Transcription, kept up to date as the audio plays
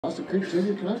Dawson Creek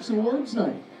Junior Canucks Awards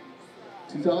Night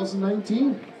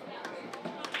 2019.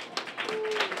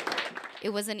 It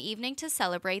was an evening to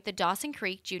celebrate the Dawson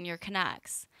Creek Junior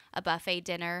Canucks, a buffet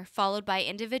dinner followed by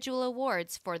individual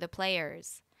awards for the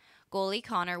players. Goalie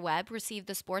Connor Webb received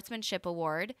the Sportsmanship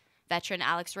Award, veteran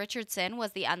Alex Richardson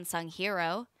was the unsung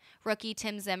hero, rookie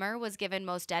Tim Zimmer was given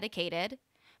Most Dedicated,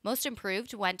 Most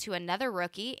Improved went to another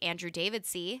rookie, Andrew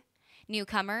Davidsey,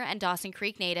 newcomer and Dawson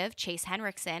Creek native Chase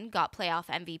Henriksen got playoff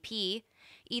MVP,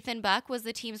 Ethan Buck was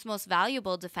the team's most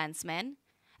valuable defenseman,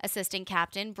 assistant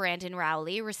captain Brandon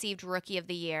Rowley received Rookie of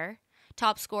the Year,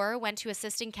 top scorer went to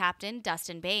assistant captain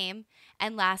Dustin Boehm,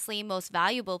 and lastly, most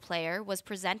valuable player was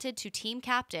presented to team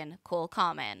captain Cole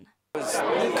Common. It was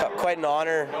quite an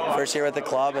honor, first year with the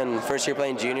club and first year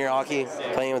playing junior hockey,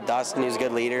 playing with Dustin. He was a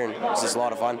good leader and it was just a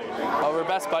lot of fun. Well, we're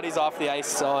best buddies off the ice,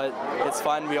 so it's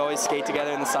fun. We always skate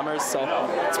together in the summers, so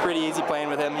it's pretty easy playing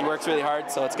with him. He works really hard,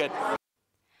 so it's good.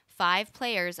 5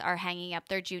 players are hanging up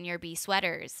their Junior B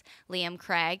sweaters: Liam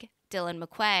Craig, Dylan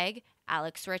McQuaig,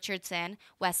 Alex Richardson,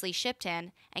 Wesley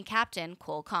Shipton, and captain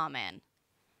Cole Common.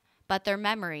 But their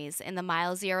memories in the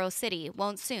Mile Zero City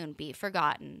won't soon be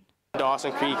forgotten.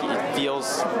 Dawson Creek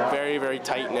feels very, very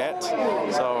tight-knit,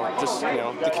 so just,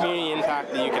 the community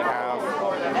impact that you can have.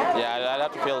 Yeah, I'd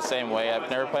have to feel the same way. I've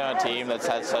never played on a team that's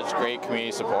had such great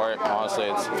community support. Honestly,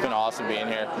 it's been awesome being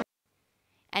here.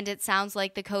 And it sounds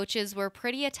like the coaches were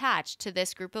pretty attached to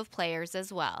this group of players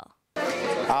as well.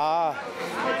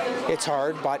 It's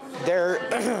hard, but they're,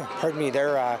 pardon me,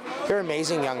 they're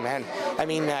amazing young men. I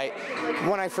mean,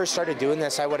 when I first started doing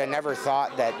this, I would have never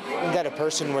thought that a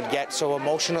person would get so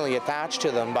emotionally attached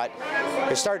to them, but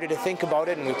I started to think about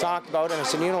it and we talked about it and I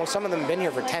said, some of them have been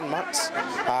here for 10 months.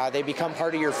 They become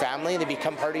part of your family, they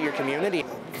become part of your community.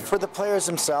 For the players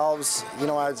themselves,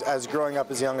 as growing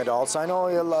up as young adults, I know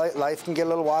life can get a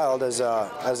little wild as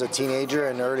a teenager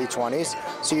in the early 20s,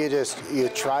 so you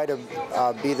try to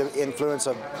be the influence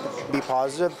of be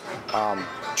positive,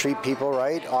 treat people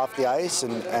right off the ice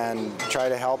and try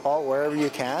to help out wherever you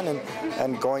can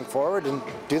and going forward and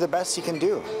do the best you can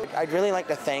do. I'd really like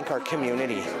to thank our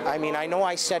community. I mean, I know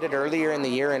I said it earlier in the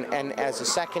year and as a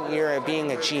second year of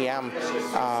being a GM,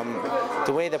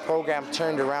 the way the program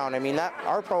turned around, I mean,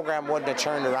 our program wouldn't have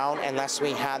turned around unless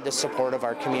we had the support of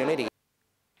our community.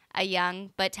 A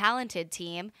young but talented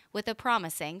team with a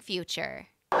promising future.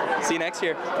 See you next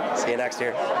year. See you next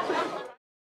year.